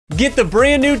Get the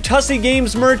brand new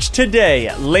TussyGames merch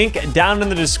today. Link down in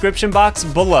the description box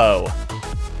below.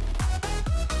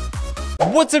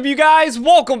 What's up, you guys?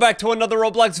 Welcome back to another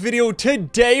Roblox video.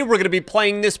 Today, we're gonna be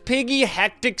playing this Piggy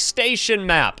Hectic Station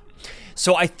map.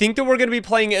 So I think that we're gonna be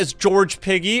playing as George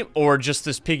Piggy, or just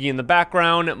this Piggy in the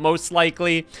background, most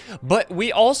likely. But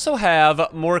we also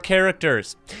have more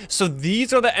characters. So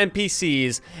these are the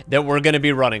NPCs that we're gonna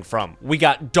be running from. We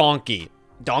got Donkey.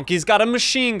 Donkey's got a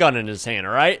machine gun in his hand,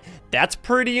 all right? That's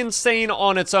pretty insane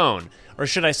on its own. Or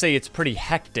should I say it's pretty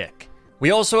hectic. We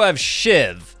also have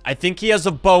Shiv. I think he has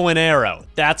a bow and arrow.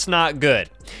 That's not good.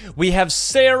 We have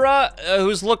Sarah,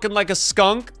 who's looking like a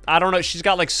skunk. I don't know. She's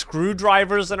got like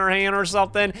screwdrivers in her hand or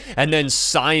something. And then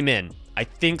Simon. I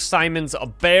think Simon's a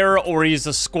bear or he's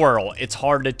a squirrel. It's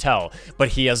hard to tell, but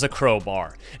he has a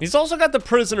crowbar. He's also got the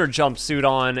prisoner jumpsuit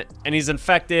on, and he's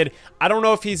infected. I don't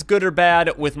know if he's good or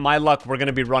bad. With my luck, we're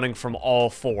gonna be running from all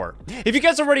four. If you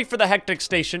guys are ready for the Hectic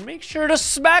Station, make sure to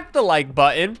smack the like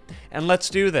button, and let's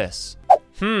do this.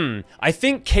 I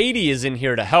think Katie is in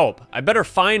here to help. I better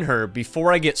find her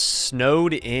before I get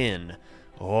snowed in.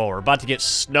 Oh, we're about to get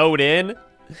snowed in?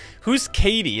 Who's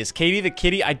Katie? Is Katie the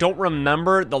kitty? I don't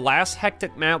remember. The last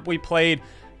Hectic map we played,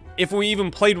 if we even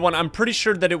played one, I'm pretty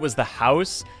sure that it was the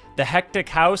house. The Hectic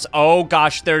house. Oh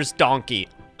gosh, there's Donkey.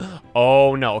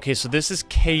 Oh no. Okay, so this is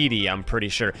Katie, I'm pretty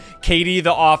sure. Katie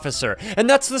the officer. And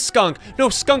that's the skunk. No,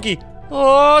 Skunky.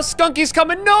 Oh, Skunky's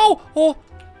coming. No. Oh.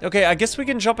 Okay, I guess we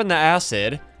can jump in the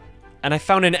acid. And I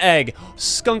found an egg.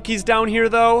 Skunky's down here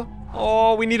though.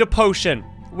 Oh, we need a potion.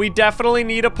 We definitely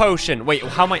need a potion. Wait,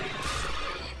 how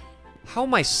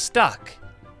am I stuck?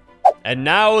 And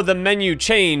now the menu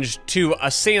changed to a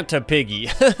Santa Piggy.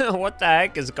 What the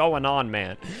heck is going on,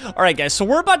 man? All right, guys, so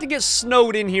we're about to get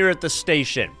snowed in here at the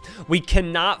station. We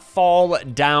cannot fall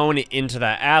down into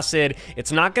that acid.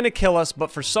 It's not gonna kill us,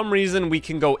 but for some reason we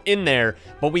can go in there,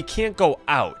 but we can't go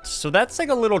out. So that's like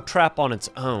a little trap on its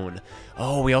own.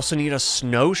 Oh, we also need a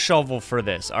snow shovel for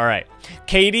this. All right,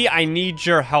 Katie, I need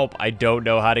your help. I don't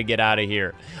know how to get out of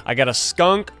here. I got a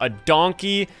skunk, a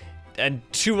donkey, and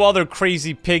two other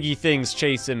crazy piggy things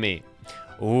chasing me.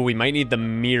 Oh, we might need the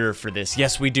mirror for this.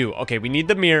 Yes, we do. Okay, we need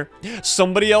the mirror.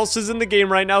 Somebody else is in the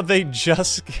game right now. They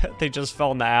just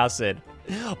fell in the acid.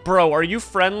 Bro, are you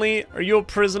friendly? Are you a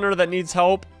prisoner that needs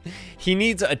help? He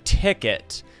needs a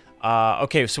ticket.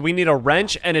 Okay, so we need a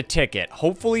wrench and a ticket.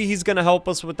 Hopefully he's gonna help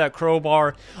us with that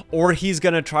crowbar, or he's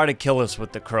gonna try to kill us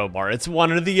with the crowbar. It's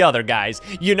one or the other, guys.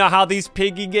 You know how these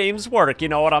piggy games work, you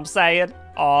know what I'm saying?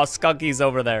 Oh, Skunky's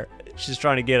over there. She's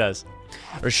trying to get us.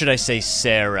 Or should I say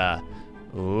Sarah?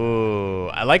 Ooh,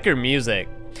 I like her music.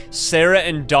 Sarah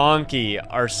and Donkey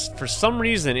are for some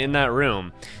reason in that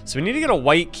room. So we need to get a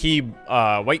white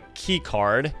key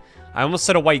card. I almost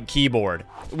said a white keyboard.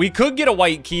 We could get a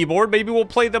white keyboard. Maybe we'll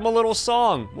play them a little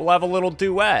song. We'll have a little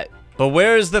duet. But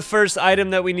where is the first item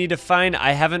that we need to find?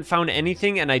 I haven't found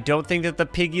anything, and I don't think that the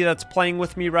piggy that's playing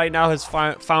with me right now has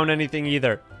found anything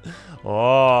either.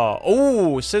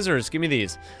 Oh, scissors. Give me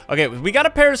these. Okay, we got a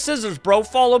pair of scissors, bro.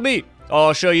 Follow me.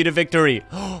 I'll show you the victory.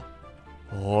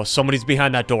 Oh, somebody's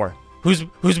behind that door. Who's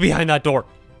behind that door?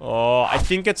 Oh, I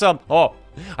think it's I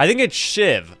think it's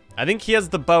Shiv. I think he has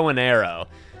the bow and arrow.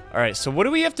 All right, so what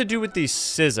do we have to do with these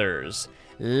scissors?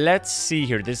 Let's see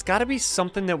here. There's got to be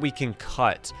something that we can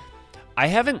cut. I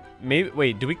haven't,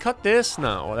 wait, do we cut this?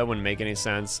 No, that wouldn't make any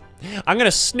sense. I'm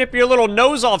gonna snip your little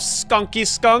nose off, skunky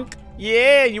skunk.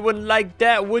 Yeah, you wouldn't like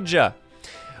that, would ya?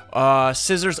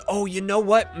 Scissors. Oh, you know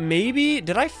what? Maybe,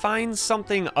 did I find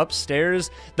something upstairs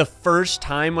the first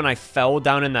time when I fell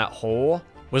down in that hole?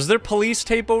 Was there police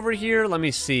tape over here? Let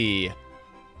me see.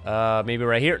 Maybe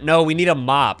right here. No, we need a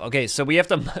mop. Okay, so we have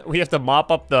to mop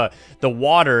up the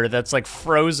water that's like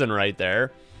frozen right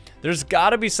there. There's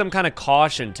gotta be some kind of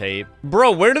caution tape.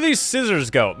 Bro, where do these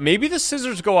scissors go? Maybe the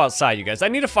scissors go outside, you guys. I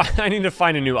need to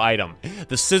find a new item.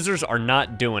 The scissors are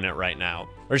not doing it right now.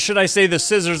 Or should I say the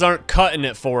scissors aren't cutting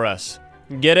it for us?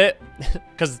 Get it?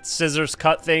 Because scissors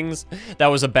cut things. That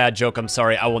was a bad joke. I'm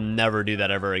sorry. I will never do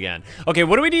that ever again. Okay,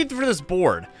 what do we need for this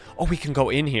board? Oh, we can go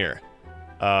in here.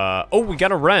 Oh, we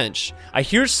got a wrench. I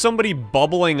hear somebody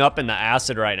bubbling up in the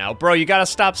acid right now. Bro, you gotta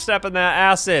stop stepping that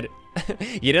acid.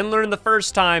 You didn't learn the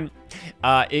first time.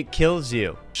 It kills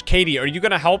you. Katie, are you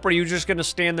gonna help, or are you just gonna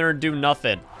stand there and do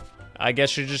nothing? I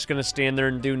guess you're just gonna stand there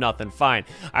and do nothing. Fine.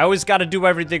 I always gotta do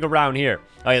everything around here.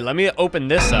 Okay, let me open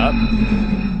this up.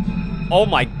 Oh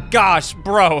my gosh,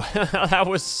 bro. That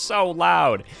was so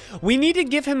loud. We need to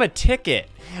give him a ticket.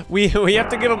 We have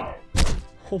to give him...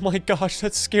 Oh my gosh,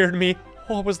 that scared me.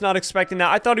 Oh, I was not expecting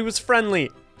that. I thought he was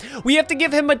friendly. We have to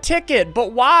give him a ticket,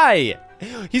 but why?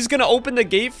 He's gonna open the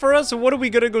gate for us? And what are we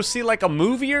gonna go see, like a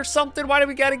movie or something? Why do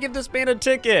we gotta give this man a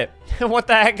ticket? What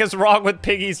the heck is wrong with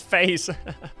Piggy's face?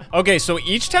 Okay, so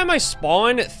each time I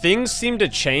spawn, things seem to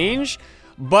change.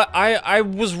 But I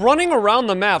was running around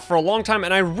the map for a long time,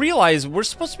 and I realized we're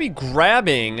supposed to be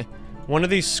grabbing one of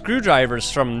these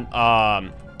screwdrivers from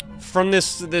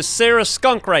this Sarah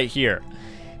skunk right here.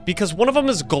 Because one of them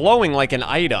is glowing like an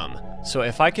item. So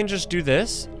if I can just do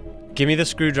this, give me the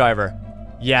screwdriver.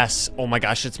 Yes, oh my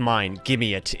gosh, it's mine. Give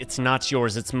me it. It's not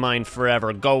yours, it's mine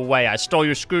forever. Go away, I stole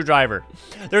your screwdriver.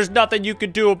 There's nothing you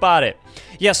could do about it.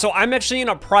 Yeah, so I'm actually in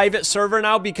a private server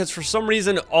now because for some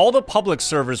reason, all the public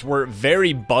servers were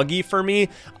very buggy for me.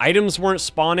 Items weren't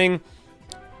spawning.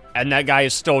 And that guy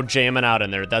is still jamming out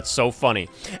in there. That's so funny.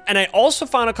 And I also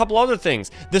found a couple other things.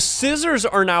 The scissors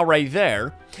are now right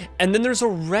there. And then there's a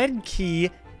red key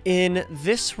in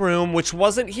this room, which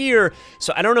wasn't here.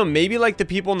 So I don't know, maybe like the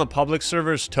people in the public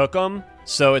servers took them.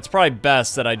 So it's probably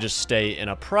best that I just stay in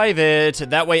a private.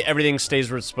 That way everything stays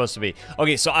where it's supposed to be.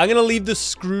 Okay, so I'm gonna leave the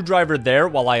screwdriver there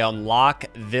while I unlock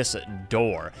this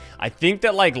door. I think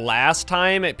that like last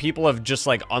time, people have just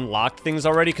like unlocked things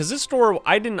already. Because this door,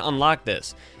 I didn't unlock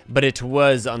this. But it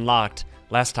was unlocked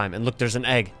last time. And look, there's an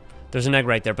egg. There's an egg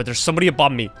right there. But there's somebody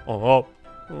above me. Oh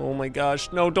my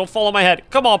gosh. No, don't fall on my head.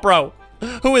 Come on, bro.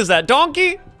 Who is that?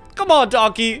 Donkey? Come on,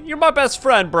 Donkey. You're my best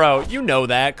friend, bro. You know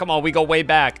that. Come on, we go way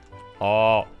back.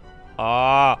 Oh,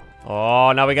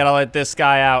 now we gotta let this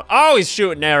guy out. Oh, he's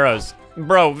shooting arrows.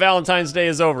 Bro, Valentine's Day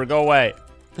is over. Go away.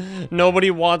 Nobody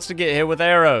wants to get hit with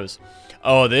arrows.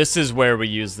 Oh, this is where we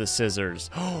use the scissors.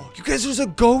 Oh, you guys, there's a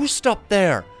ghost up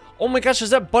there. Oh my gosh,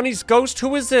 is that Bunny's ghost?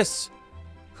 Who is this?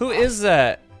 Who is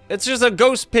that? It's just a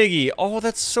ghost piggy. Oh,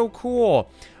 that's so cool.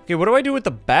 Okay, what do I do with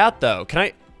the bat, though?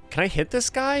 Can I hit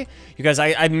this guy? You guys,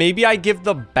 maybe I give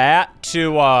the bat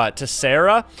to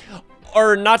Sarah.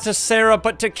 Or not to Sarah,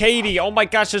 but to Katie. Oh my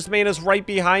gosh, this man is right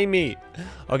behind me.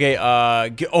 Okay,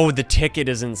 oh, the ticket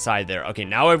is inside there. Okay,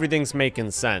 now everything's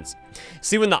making sense.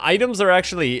 See, when the items are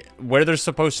actually where they're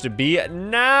supposed to be,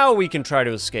 now we can try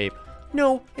to escape.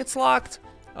 No, it's locked.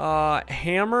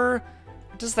 Hammer?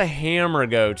 What does the hammer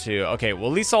go to? Okay, well,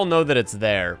 at least I'll know that it's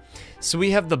there. So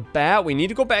we have the bat. We need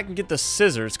to go back and get the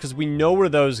scissors because we know where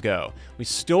those go. We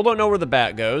still don't know where the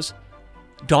bat goes.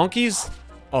 Donkeys?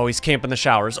 Oh, he's camping the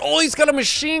showers. Oh, he's got a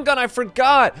machine gun. I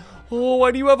forgot. Oh,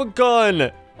 why do you have a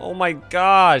gun? Oh my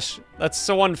gosh. That's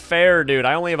so unfair, dude.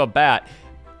 I only have a bat.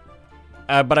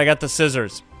 But I got the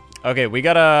scissors. Okay, we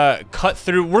gotta cut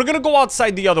through. We're gonna go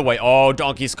outside the other way. Oh,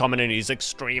 Donkey's coming in. He's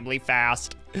extremely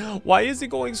fast. Why is he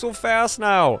going so fast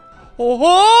now?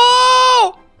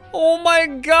 Oh! Oh my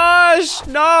gosh,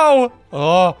 no.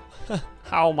 Oh,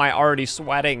 how am I already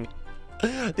sweating?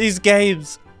 These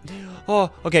games.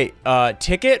 Oh, okay,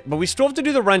 ticket, but we still have to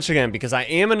do the wrench again because I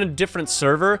am in a different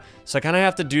server, so I kind of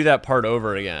have to do that part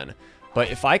over again. But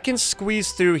if I can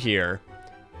squeeze through here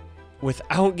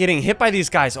without getting hit by these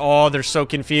guys, oh, they're so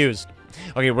confused.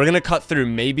 Okay, we're gonna cut through.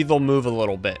 Maybe they'll move a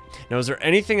little bit. Now, is there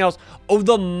anything else? Oh,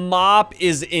 the mop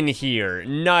is in here.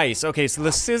 Nice. Okay, so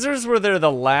the scissors were there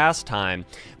the last time,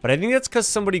 but I think that's because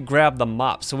somebody grabbed the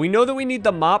mop. So we know that we need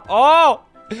the mop. Oh,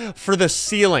 for the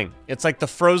ceiling. It's like the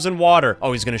frozen water.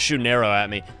 Oh, he's gonna shoot an arrow at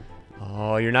me.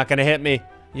 Oh, you're not gonna hit me.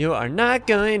 You are not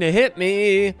going to hit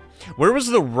me. Where was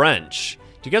the wrench?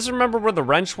 Do you guys remember where the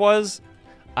wrench was?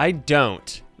 I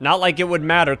don't. Not like it would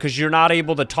matter because you're not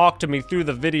able to talk to me through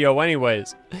the video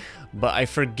anyways. But I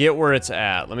forget where it's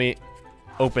at. Let me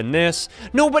open this.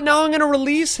 No, but now I'm going to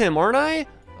release him, aren't I?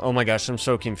 Oh my gosh, I'm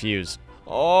so confused.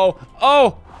 Oh,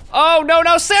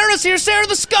 no, Sarah's here. Sarah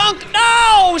the skunk.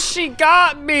 No, she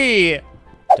got me.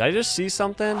 Did I just see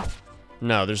something?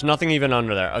 No, there's nothing even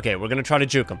under there. Okay, we're going to try to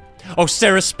juke him. Oh,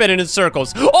 Sarah's spinning in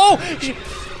circles. Oh,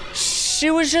 she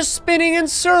was just spinning in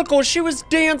circles. She was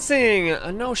dancing.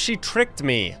 No, she tricked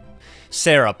me.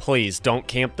 Sarah, please don't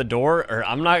camp the door or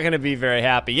I'm not going to be very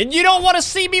happy. And you don't want to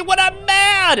see me when I'm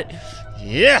mad.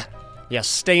 Yeah. Yeah,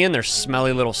 stay in there,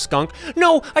 smelly little skunk.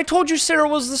 No, I told you Sarah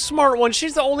was the smart one.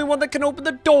 She's the only one that can open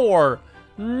the door.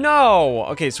 No.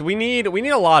 Okay, so we need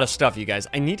a lot of stuff, you guys.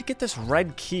 I need to get this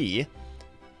red key.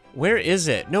 Where is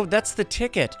it? No, that's the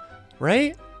ticket,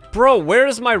 right? Bro, where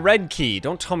is my red key?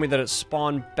 Don't tell me that it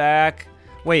spawned back.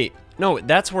 Wait, no,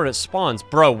 that's where it spawns.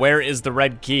 Bro, where is the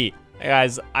red key? Hey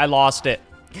guys, I lost it.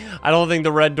 I don't think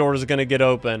the red door is gonna get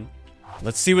open.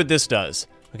 Let's see what this does.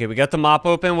 Okay, we got the mop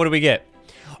open. What do we get?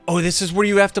 Oh, this is where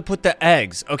you have to put the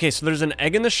eggs. Okay, so there's an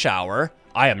egg in the shower.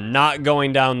 I am not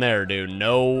going down there, dude.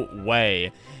 No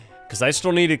way. Because I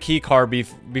still need a key card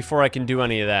before I can do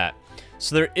any of that.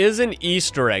 So there is an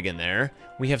Easter egg in there.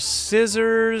 We have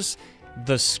scissors.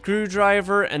 the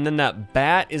screwdriver, and then that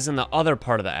bat is in the other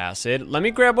part of the acid. Let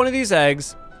me grab one of these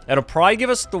eggs. It'll probably give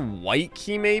us the white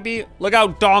key, maybe. Look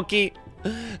out, donkey.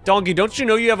 Donkey, don't you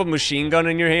know you have a machine gun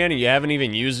in your hand and you haven't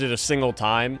even used it a single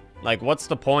time? Like, what's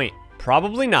the point?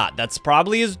 Probably not. That's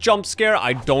probably his jump scare.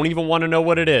 I don't even want to know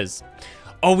what it is.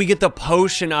 Oh, we get the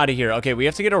potion out of here. Okay, we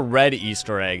have to get a red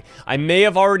Easter egg. I may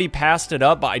have already passed it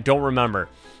up, but I don't remember.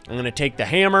 I'm going to take the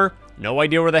hammer. No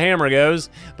idea where the hammer goes,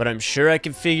 but I'm sure I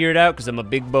can figure it out because I'm a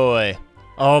big boy.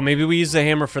 Oh, maybe we use the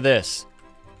hammer for this.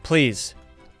 Please.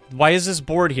 Why is this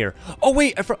board here? Oh,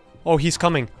 wait. Oh, he's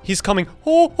coming. He's coming.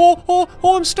 Oh,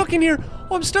 I'm stuck in here.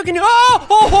 Oh, I'm stuck in here.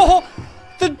 Oh.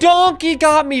 The donkey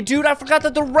got me, dude. I forgot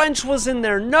that the wrench was in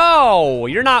there. No,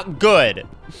 you're not good.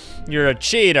 You're a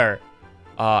cheater.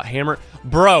 Hammer.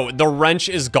 Bro, the wrench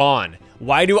is gone.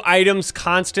 Why do items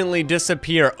constantly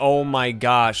disappear? Oh my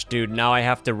gosh, dude. Now I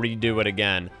have to redo it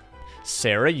again.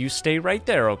 Sarah, you stay right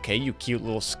there, okay? You cute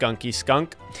little skunky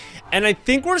skunk. And I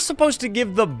think we're supposed to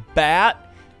give the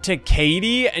bat to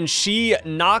Katie, and she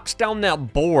knocks down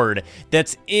that board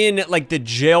that's in, like, the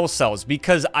jail cells,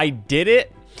 because I did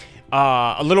it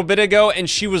a little bit ago, and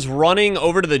she was running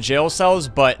over to the jail cells,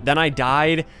 but then I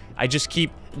died. I just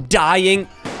keep dying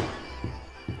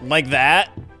like that.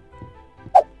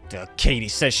 Katie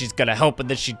says she's gonna help, and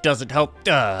then she doesn't help.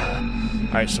 All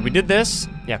right, so we did this.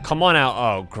 Yeah, come on out.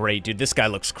 Oh, great, dude. This guy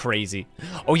looks crazy.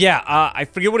 Oh, yeah, I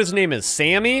forget what his name is.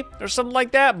 Sammy or something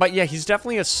like that, but yeah, he's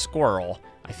definitely a squirrel,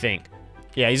 I think.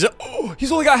 Yeah, he's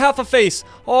only got half a face.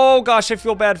 Oh, gosh, I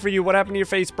feel bad for you. What happened to your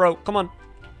face, bro? Come on.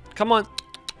 Come on.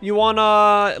 You want,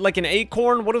 like an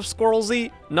acorn? What do squirrels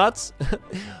eat? Nuts?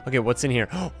 Okay, what's in here?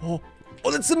 Oh,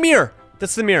 that's the mirror.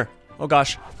 That's the mirror. Oh,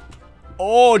 gosh.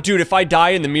 Oh, dude, if I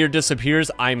die and the mirror disappears,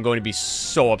 I'm going to be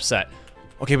so upset.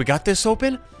 Okay, we got this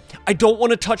open. I don't want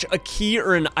to touch a key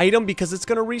or an item because it's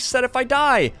going to reset if I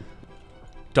die.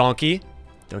 Donkey,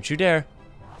 don't you dare.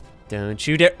 Don't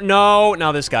you dare. No,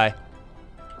 now this guy.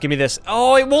 Give me this.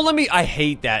 Oh, it won't let me. I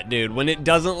hate that, dude. When it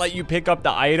doesn't let you pick up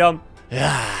the item. You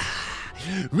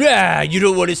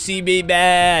don't want to see me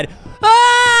bad.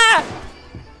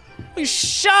 You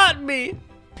shot me.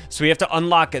 So we have to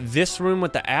unlock this room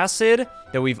with the acid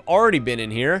that we've already been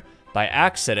in here by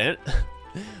accident.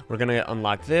 We're gonna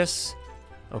unlock this.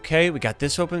 Okay, we got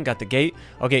this open, got the gate.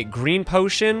 Okay, green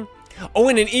potion. Oh,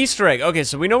 and an Easter egg. Okay,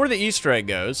 so we know where the Easter egg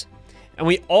goes. And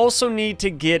we also need to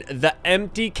get the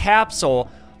empty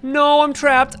capsule. No, I'm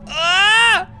trapped.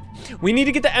 We need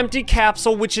to get the empty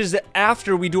capsule, which is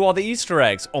after we do all the Easter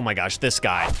eggs. Oh my gosh, this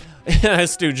guy.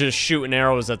 This dude just shooting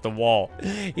arrows at the wall.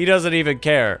 He doesn't even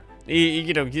care.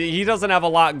 He doesn't have a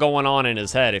lot going on in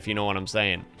his head, if you know what I'm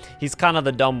saying. He's kind of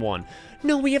the dumb one.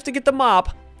 No, we have to get the mop.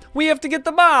 We have to get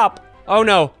the mop. Oh,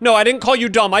 no. No, I didn't call you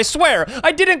dumb. I swear.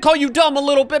 I didn't call you dumb a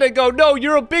little bit ago. No,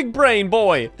 you're a big brain,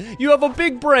 boy. You have a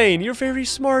big brain. You're very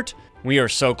smart. We are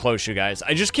so close, you guys.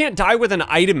 I just can't die with an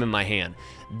item in my hand.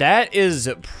 That is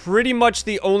pretty much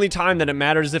the only time that it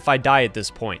matters if I die at this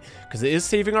point, because it is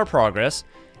saving our progress.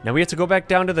 Now we have to go back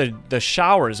down to the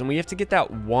showers, and we have to get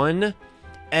that one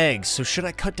egg. So should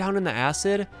I cut down in the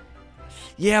acid?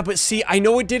 Yeah, but see, I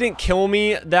know it didn't kill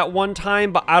me that one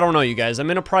time, but I don't know, you guys.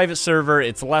 I'm in a private server.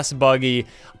 It's less buggy.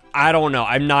 I don't know.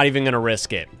 I'm not even going to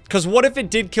risk it. Because what if it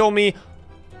did kill me?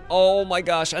 Oh my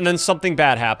gosh. And then something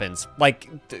bad happens. Like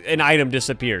an item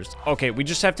disappears. Okay, we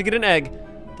just have to get an egg.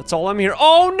 That's all I'm here.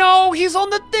 Oh no, he's on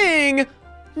the thing.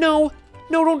 No,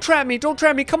 don't trap me. Don't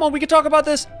trap me. Come on, we can talk about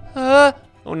this. Oh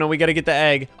no, we gotta get the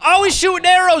egg. Oh, he's shooting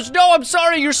arrows. No, I'm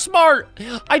sorry, you're smart.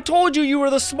 I told you were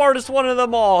the smartest one of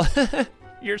them all.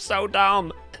 You're so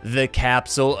dumb. The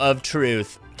capsule of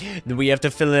truth. Then we have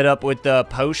to fill it up with the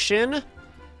potion.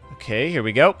 Okay, here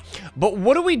we go. But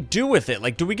what do we do with it?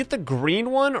 Like, do we get the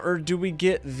green one or do we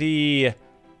get the,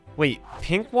 wait,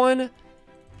 pink one?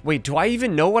 Wait, do I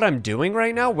even know what I'm doing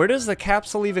right now? Where does the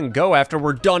capsule even go after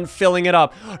we're done filling it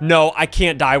up? No, I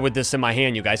can't die with this in my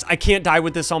hand, you guys. I can't die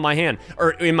with this on my hand,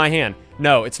 or in my hand.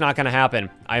 No, it's not gonna happen.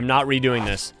 I'm not redoing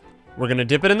this. We're gonna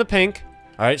dip it in the pink.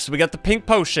 All right, so we got the pink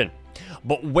potion.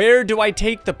 But where do I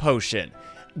take the potion?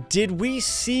 Did we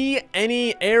see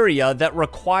any area that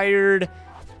required,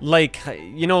 like,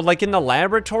 you know, like in the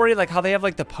laboratory, like how they have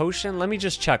like the potion? Let me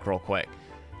just check real quick.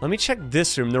 Let me check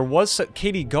this room. There was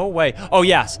Katie, go away. Oh,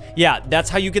 yes. Yeah, that's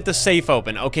how you get the safe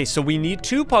open. Okay, so we need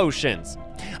 2 potions.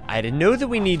 I didn't know that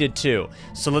we needed 2.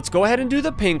 So let's go ahead and do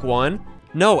the pink one.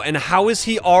 No, and how is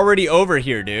he already over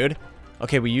here, dude?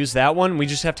 Okay, we use that one. We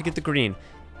just have to get the green.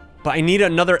 But I need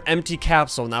another empty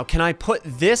capsule. Now, can I put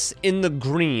this in the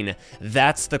green?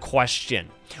 That's the question.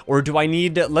 Or do I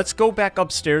need to, let's go back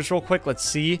upstairs real quick. Let's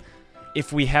see.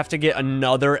 if we have to get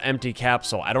another empty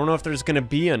capsule. I don't know if there's gonna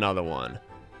be another one.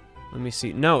 Let me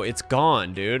see. No, it's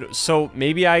gone, dude. So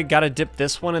maybe I gotta dip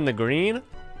this one in the green?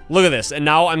 Look at this, and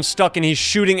now I'm stuck and he's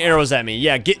shooting arrows at me.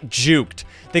 Yeah, get juked.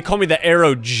 They call me the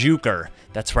arrow juker.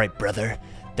 That's right, brother.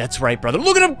 That's right, brother.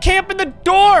 Look at him camping the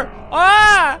door!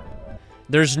 Ah!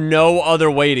 There's no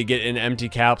other way to get an empty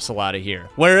capsule out of here.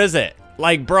 Where is it?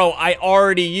 Like, bro, I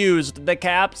already used the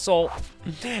capsule.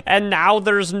 And now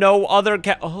there's no other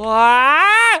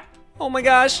ah! Oh my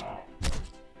gosh.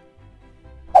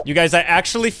 You guys, I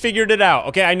actually figured it out.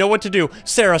 Okay, I know what to do.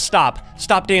 Sarah, stop.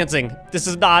 Stop dancing. This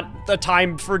is not the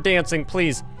time for dancing,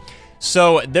 please.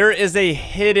 So, there is a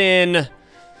hidden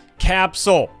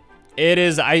capsule. It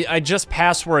is, I just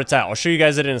passed where it's at. I'll show you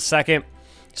guys it in a second.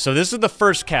 So, this is the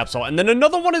first capsule. And then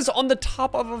another one is on the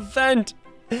top of a vent.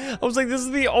 I was like, this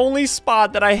is the only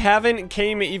spot that I haven't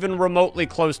came even remotely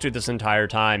close to this entire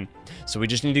time. So, we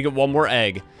just need to get one more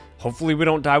egg. Hopefully, we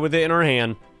don't die with it in our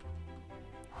hand.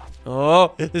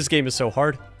 Oh, this game is so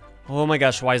hard. Oh my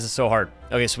gosh, why is it so hard?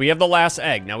 Okay, so we have the last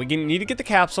egg. Now we need to get the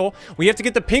capsule. We have to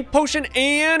get the pink potion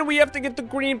and we have to get the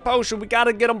green potion. We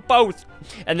gotta get them both.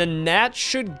 And then that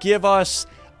should give us,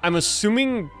 I'm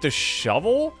assuming, the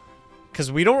shovel?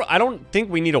 Because I don't think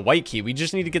we need a white key. We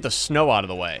just need to get the snow out of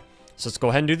the way. So let's go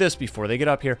ahead and do this before they get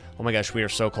up here. Oh my gosh, we are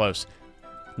so close.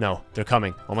 No, they're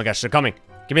coming. Oh my gosh, they're coming.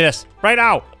 Give me this right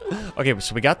now. Okay,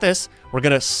 so we got this. We're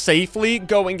gonna safely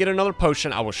go and get another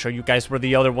potion. I will show you guys where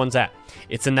the other one's at.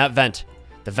 It's in that vent.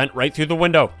 The vent right through the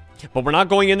window. But we're not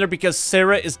going in there because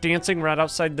Sarah is dancing right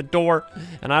outside the door.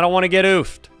 And I don't want to get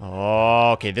oofed.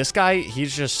 Oh, okay, this guy,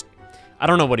 he's just... I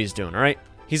don't know what he's doing, all right?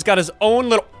 He's got his own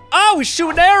little... Oh, he's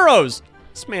shooting arrows!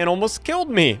 This man almost killed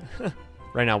me.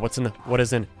 Right now, what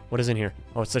is in here?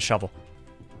 Oh, it's the shovel.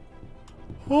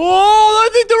 Oh,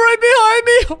 I think they're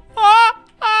right behind me!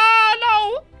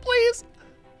 No! Please!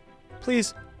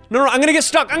 Please. No, I'm gonna get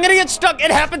stuck. I'm gonna get stuck.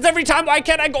 It happens every time. Why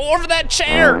can't I go over that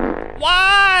chair?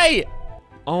 Why?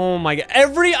 Oh my god.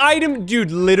 Every item,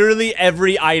 dude, literally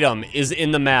every item is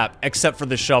in the map except for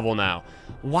the shovel now.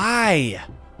 Why?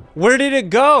 Where did it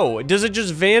go? Does it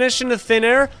just vanish into thin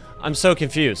air? I'm so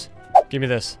confused. Give me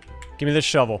this. Give me this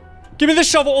shovel. Give me this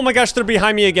shovel. Oh my gosh, they're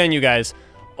behind me again, you guys.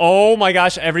 Oh my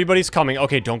gosh, everybody's coming.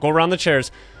 Okay, don't go around the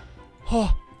chairs.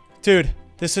 Oh, dude.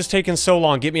 This has taken so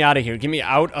long. Get me out of here. Get me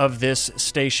out of this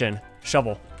station.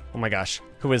 Shovel. Oh my gosh.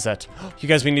 Who is that? You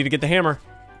guys, we need to get the hammer.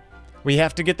 We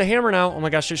have to get the hammer now. Oh my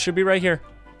gosh, it should be right here.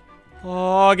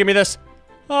 Oh, give me this.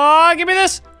 Oh, give me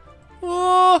this.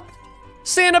 Oh,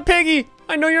 Santa Piggy.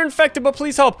 I know you're infected, but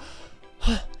please help.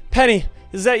 Penny,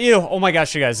 is that you? Oh my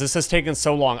gosh, you guys, this has taken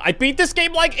so long. I beat this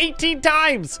game like 18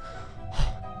 times.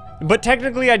 But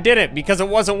technically I didn't because it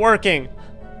wasn't working.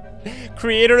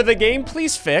 Creator of the game,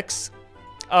 please fix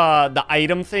the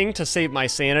item thing to save my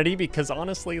sanity, because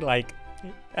honestly, like,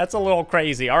 that's a little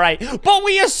crazy. All right, but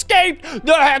we escaped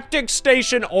the hectic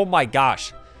station. Oh my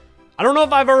gosh. I don't know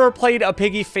if I've ever played a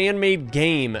Piggy fan-made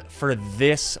game for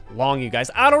this long, you guys.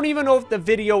 I don't even know if the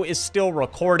video is still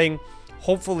recording.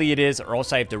 Hopefully it is, or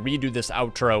else I have to redo this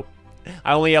outro.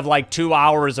 I only have like 2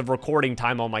 hours of recording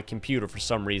time on my computer for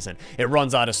some reason. It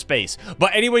runs out of space.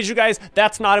 But anyways, you guys,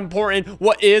 that's not important.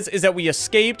 What is that we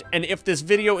escaped, and if this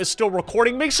video is still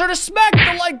recording, make sure to smack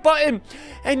the like button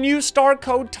and use star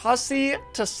code Tussy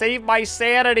to save my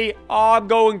sanity. Oh, I'm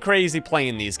going crazy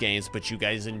playing these games, but you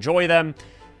guys enjoy them.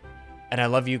 And I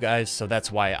love you guys, so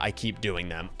that's why I keep doing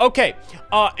them. Okay,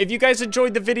 if you guys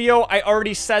enjoyed the video, I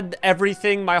already said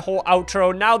everything, my whole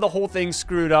outro. Now the whole thing's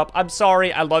screwed up. I'm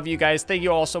sorry. I love you guys. Thank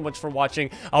you all so much for watching.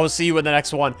 I will see you in the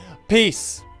next one.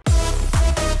 Peace.